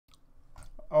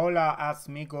Hola,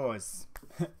 amigos.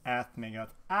 Amigos.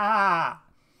 I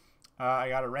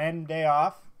got a random day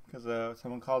off because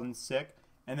someone called in sick.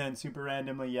 And then super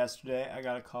randomly yesterday, I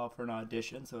got a call for an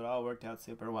audition, so it all worked out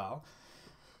super well.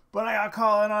 But I got a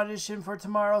call an audition for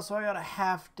tomorrow, so I got a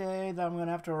half day that I'm going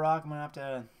to have to rock. I'm going to have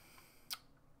to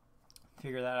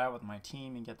figure that out with my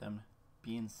team and get them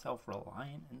being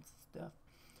self-reliant and stuff.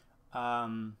 I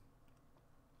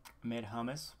made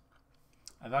hummus.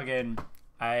 I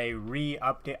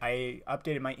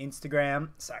updated my Instagram.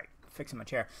 Sorry, fixing my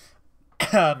chair.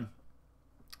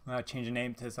 Change the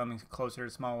name to something closer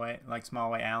to Small White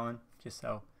Allen, just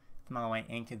so Small White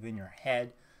Ink is in your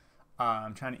head.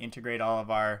 I'm trying to integrate all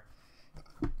of our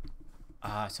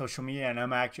social media, and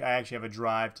I actually have a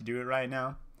drive to do it right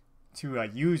now, to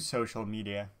use social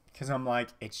media, because I'm like,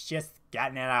 it's just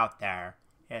getting it out there.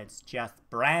 It's just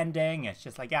branding. It's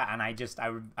just like that, and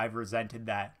I've resented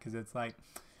that, because it's like,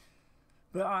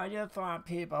 but I just want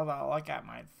people to look at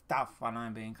my stuff when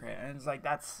I'm being creative. And it's like,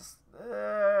 that's,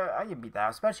 I can beat that.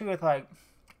 Especially with like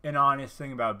an honest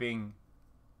thing about being,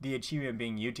 the achievement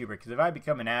being YouTuber. Because if I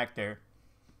become an actor,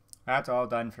 that's all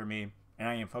done for me. And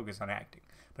I can focus on acting.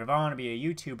 But if I want to be a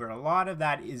YouTuber, a lot of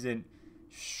that isn't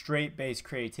straight-based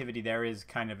creativity. There is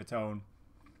kind of its own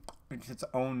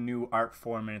new art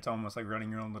form. And it's almost like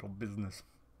running your own little business.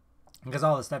 Because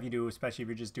all the stuff you do, especially if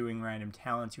you're just doing random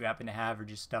talents you happen to have, or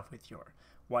just stuff with your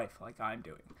wife like I'm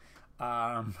doing.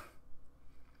 Can't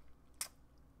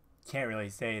really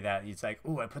say that it's like,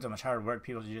 ooh, I put so much hard work,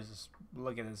 people should just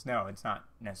look at this. No, it's not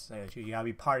necessarily true. You gotta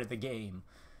be part of the game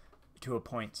to a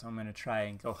point. So I'm gonna try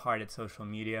and go hard at social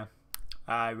media.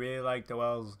 I really like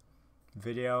Doel's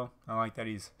video. I like that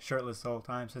he's shirtless the whole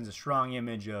time. Sends a strong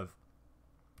image of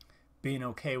being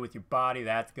okay with your body.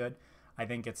 That's good. I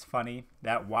think it's funny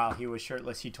that while he was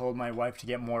shirtless, he told my wife to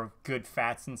get more good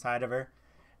fats inside of her.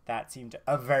 That seemed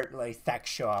overtly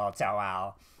sexual to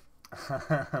Al.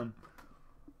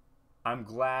 I'm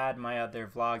glad my other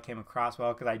vlog came across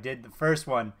well, because I did the first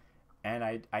one, and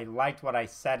I liked what I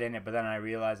said in it, but then I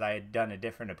realized I had done a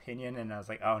different opinion, and I was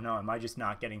like, oh no, am I just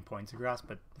not getting points across?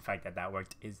 But the fact that that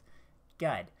worked is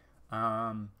good.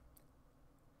 Yeah,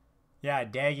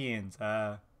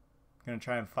 Daggians, gonna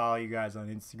try and follow you guys on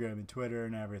Instagram and Twitter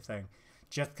and everything,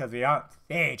 just because we don't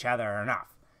see each other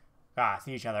enough.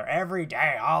 See each other every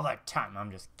day, all the time.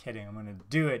 I'm just kidding. I'm gonna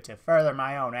do it to further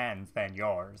my own ends than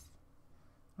yours.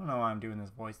 I don't know why I'm doing this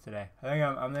voice today.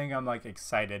 I think I'm like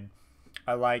excited.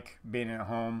 I like being at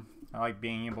home. I like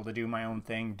being able to do my own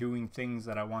thing. Doing things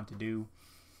that I want to do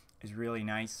is really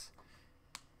nice.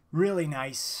 Really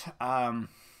nice. Got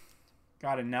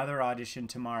another audition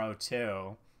tomorrow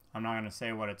too. I'm not going to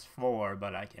say what it's for,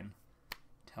 but I can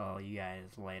tell you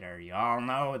guys later. You all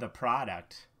know the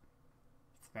product.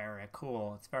 It's very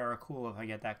cool. It's very cool if I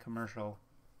get that commercial.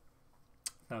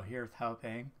 So here's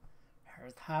hoping.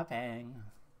 Here's hoping.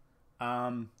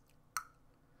 I'm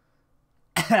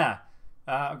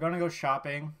going to go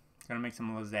shopping. Going to make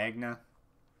some lasagna.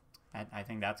 I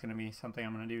think that's going to be something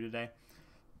I'm going to do today.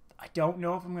 I don't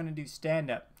know if I'm going to do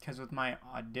stand-up, because with my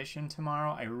audition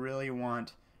tomorrow, I really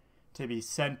want to be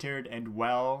centered and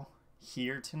well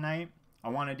here tonight. I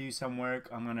want to do some work.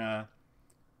 I think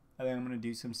I'm gonna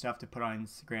do some stuff to put on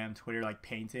Instagram, Twitter, like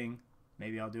painting.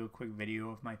 Maybe I'll do a quick video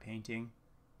of my painting,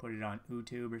 put it on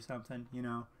YouTube or something, you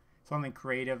know, something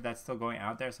creative that's still going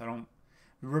out there, so I don't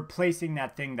replacing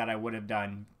that thing that I would have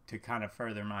done to kind of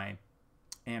further my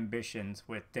ambitions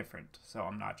with different, so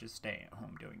I'm not just staying at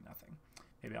home doing nothing.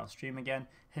 Maybe I'll stream again.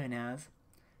 Who knows?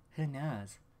 Who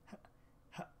knows?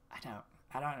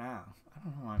 I don't know.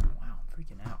 Wow, I'm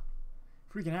freaking out.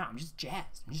 I'm just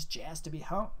jazzed. I'm just jazzed to be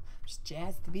home.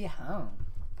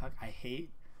 Fuck, I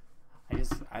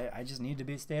just need to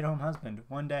be a stay-at-home husband.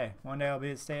 One day I'll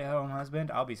be a stay-at-home husband.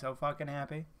 I'll be so fucking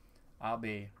happy. I'll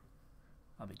be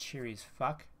cheery as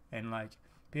fuck. And like,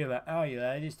 people are like, oh, you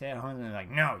just stay at home. And they're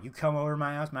like, no, you come over to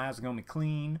my house. My house is gonna be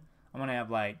clean. I'm gonna have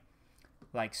like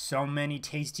so many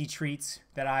tasty treats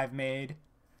that I've made.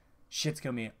 Shit's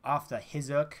gonna be off the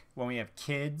hizzook when we have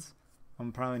kids.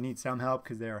 I'm probably need some help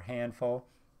because they're a handful.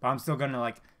 But I'm still gonna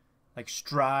like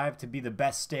strive to be the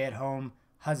best stay-at-home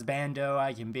husbando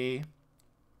I can be,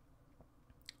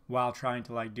 while trying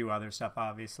to like do other stuff,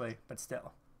 obviously. But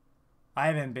still, I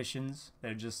have ambitions.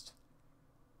 They're just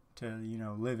to, you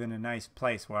know, live in a nice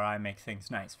place where I make things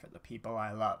nice for the people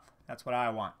I love. That's what I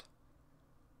want.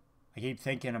 I keep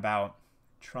thinking about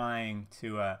trying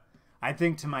to I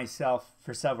think to myself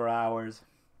for several hours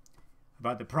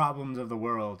about the problems of the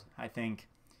world. I think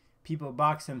people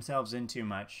box themselves in too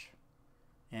much,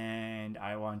 and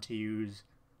I want to use,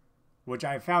 which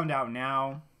I found out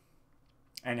now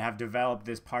and have developed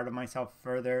this part of myself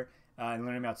further, and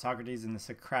learning about Socrates and the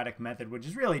Socratic method, which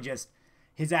is really just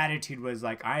his attitude was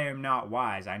like, I am not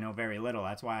wise. I know very little.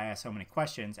 That's why I ask so many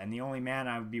questions. And the only man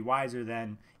I would be wiser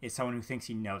than is someone who thinks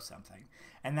he knows something.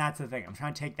 And that's the thing. I'm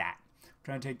trying to take that. I'm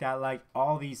trying to take that, like,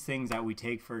 all these things that we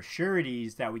take for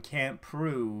sureties that we can't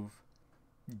prove,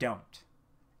 don't.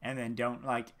 And then don't,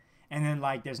 like, and then,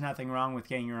 like, there's nothing wrong with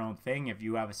getting your own thing. If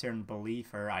you have a certain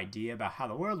belief or idea about how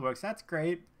the world works, that's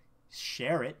great.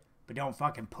 Share it. But don't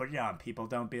fucking put it on people.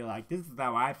 Don't be like, this is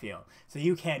how I feel. So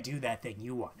you can't do that thing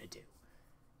you want to do.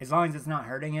 As long as it's not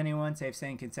hurting anyone, safe,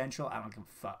 sane, consensual, I don't give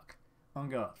a fuck. I don't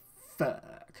give a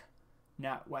fuck.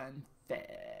 Not one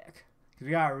fuck. Because we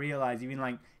gotta realize, even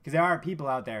like, because there are people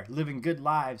out there living good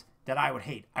lives that I would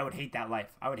hate. I would hate that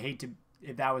life. I would hate to,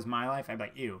 if that was my life, I'd be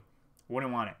like, ew.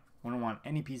 Wouldn't want it. Wouldn't want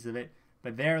any piece of it.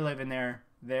 But they're living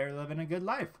a good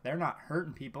life. They're not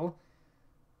hurting people.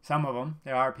 Some of them.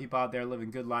 There are people out there living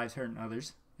good lives, hurting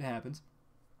others. It happens.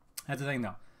 That's the thing,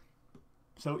 though.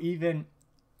 So even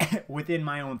within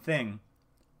my own thing,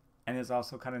 and it's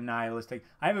also kind of nihilistic.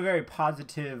 I have a very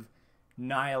positive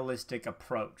nihilistic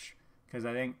approach, because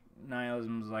I think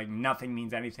nihilism is like nothing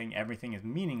means anything, everything is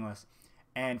meaningless.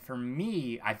 And for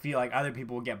me, I feel like other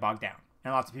people will get bogged down,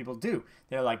 and lots of people do.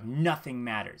 They're like, nothing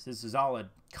matters. This is all a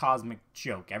cosmic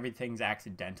joke. Everything's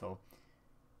accidental.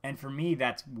 And for me,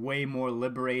 that's way more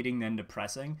liberating than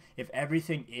depressing. If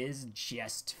everything is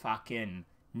just fucking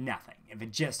nothing, if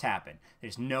it just happened,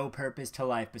 there's no purpose to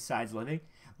life besides living,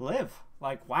 live.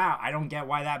 Like, wow, I don't get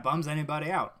why that bums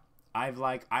anybody out. I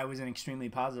was an extremely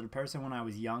positive person when I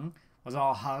was young. I was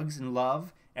all hugs and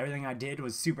love. Everything I did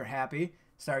was super happy.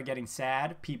 Started getting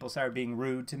sad. People started being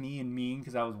rude to me and mean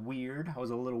because I was weird. I was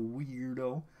a little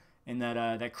weirdo, and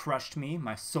that crushed me.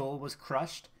 My soul was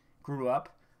crushed. Grew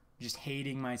up just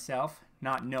hating myself,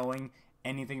 not knowing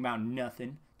anything about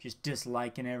nothing, just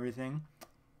disliking everything.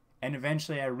 And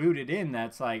eventually I rooted in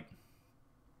that's like,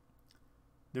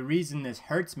 the reason this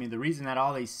hurts me, the reason that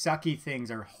all these sucky things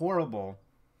are horrible,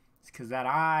 is because that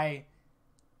I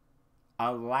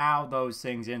allow those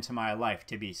things into my life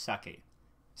to be sucky.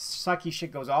 Sucky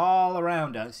shit goes all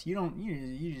around us. You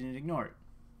just ignore it.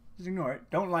 Just ignore it.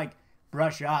 Don't like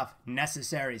brush off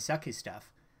necessary sucky stuff.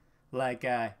 Like,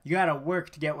 you gotta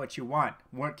work to get what you want.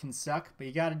 Work can suck, but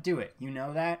you gotta do it. You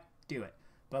know that? Do it.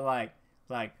 But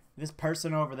like, this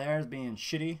person over there is being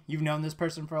shitty. You've known this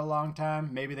person for a long time.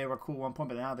 Maybe they were cool at one point,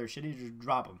 but now they're shitty. Just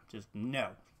drop them. Just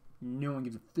no. No one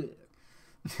gives a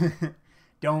fuck.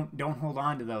 Don't hold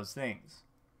on to those things.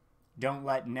 Don't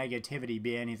let negativity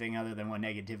be anything other than what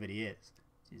negativity is.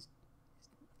 Just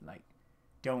like,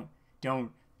 don't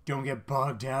get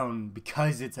bogged down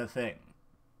because it's a thing.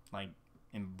 Like,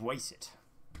 embrace it.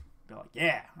 Be like,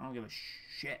 yeah, I don't give a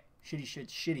shit. Shitty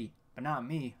shit's shitty, but not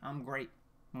me. I'm great.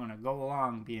 I'm gonna go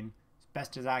along being as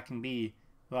best as I can be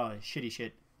with all this shitty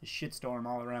shit, this shitstorm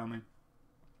all around me.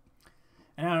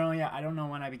 And I don't know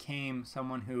when I became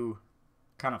someone who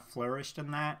kind of flourished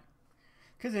in that,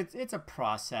 because it's a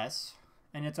process,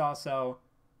 and it's also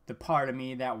the part of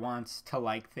me that wants to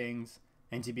like things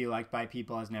and to be liked by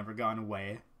people has never gone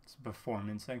away. It's a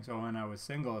performance thing. So when I was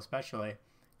single, especially,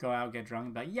 go out, get drunk,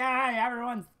 and be like, yeah,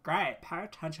 everyone's great, pay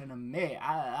attention to me,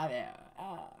 I love you.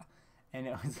 And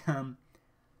it was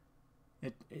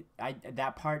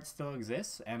that part still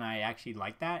exists, and I actually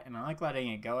like that, and I like letting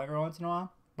it go every once in a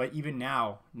while. But even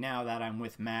now that I'm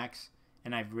with Max,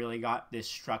 and I've really got this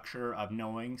structure of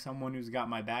knowing someone who's got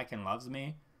my back and loves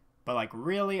me, but like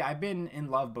really, I've been in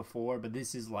love before, but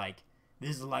this is like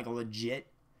legit,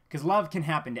 because love can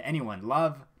happen to anyone.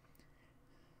 Love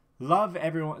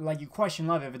everyone. Like, you question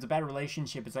love if it's a bad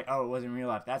relationship. It's like, oh, it wasn't real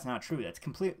life. That's not true. That's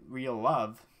complete real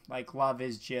love. Like, love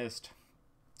is just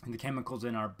the chemicals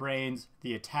in our brains,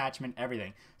 the attachment,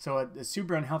 everything. So a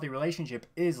super unhealthy relationship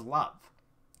is love.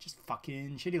 Just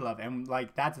fucking shitty love. And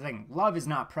like, that's the thing. Love is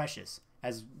not precious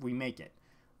as we make it.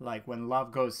 Like, when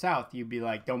love goes south, you'd be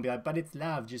like, don't be like, but it's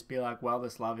love. Just be like, well,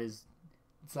 this love is,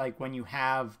 it's like when you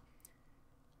have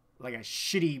like a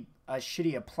shitty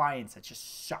appliance that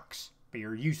just sucks, but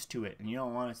you're used to it and you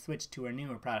don't want to switch to a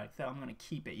newer product. So I'm going to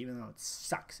keep it even though it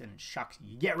sucks and it shocks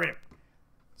you. You get rid of it.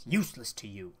 It's useless to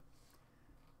you.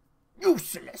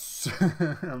 Useless.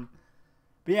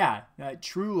 But yeah,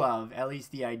 true love, at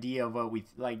least the idea of what we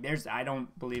like, I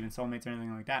don't believe in soulmates or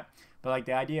anything like that, but like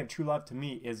the idea of true love to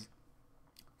me is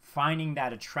finding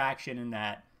that attraction and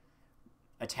that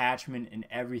attachment and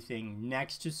everything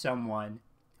next to someone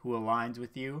who aligns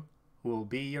with you, who will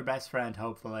be your best friend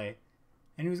hopefully,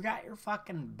 and who's got your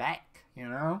fucking back, you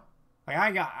know? Like,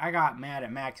 I got mad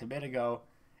at Max a bit ago,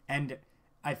 and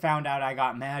I found out I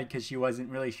got mad because she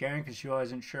wasn't really sharing, because she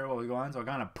wasn't sure what was going on, so I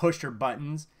kind of pushed her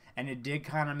buttons, and it did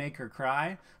kind of make her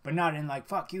cry, but not in like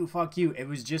fuck you, fuck you. It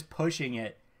was just pushing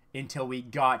it until we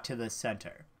got to the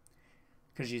center.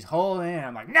 Cause she's holding it, and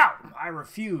I'm like, no, I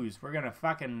refuse. We're gonna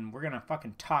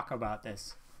fucking talk about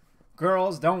this.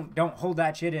 Girls, don't hold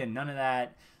that shit in. None of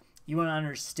that. You want to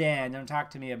understand. Don't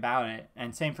talk to me about it.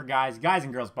 And same for guys. Guys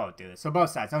and girls both do this. So both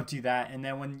sides, don't do that. And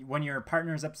then when your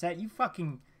partner's upset, you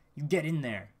get in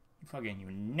there.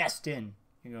 You nest in.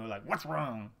 You go like, what's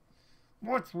wrong?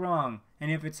 What's wrong?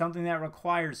 And if it's something that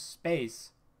requires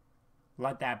space,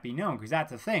 let that be known, because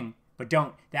that's a thing. But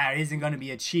that isn't going to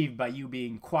be achieved by you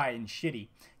being quiet and shitty.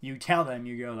 You tell them,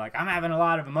 you go like, I'm having a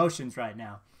lot of emotions right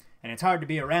now, and it's hard to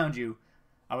be around you.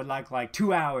 I would like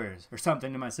 2 hours or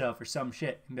something to myself or some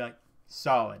shit. And be like,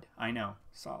 solid. I know.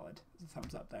 Solid.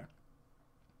 Thumbs up there.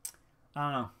 I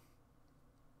don't know.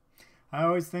 I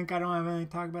always think I don't have anything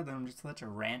to talk about, then I'm just such a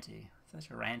ranty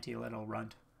little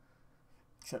runt.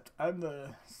 Except I'm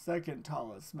the second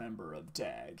tallest member of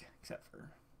DAGG, except for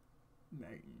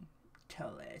Martin.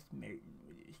 Tall-ass Martin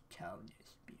with his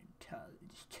tallness, being tall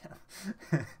and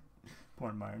tall.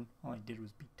 Poor Martin. All he did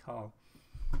was be tall.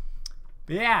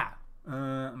 But yeah,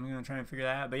 I'm going to try and figure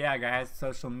that out. But yeah, guys,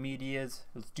 social medias.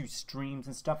 Let's do streams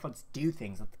and stuff. Let's do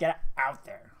things. Let's get out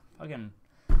there. Fucking,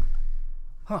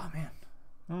 oh, man.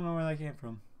 I don't know where that came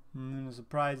from. I'm in a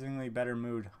surprisingly better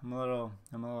mood. I'm a little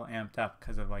amped up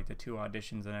because of like the 2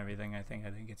 auditions and everything. I think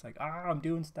it's like, I'm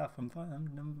doing stuff. I'm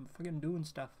fucking doing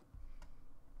stuff.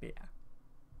 But yeah.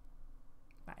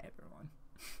 Bye, everyone.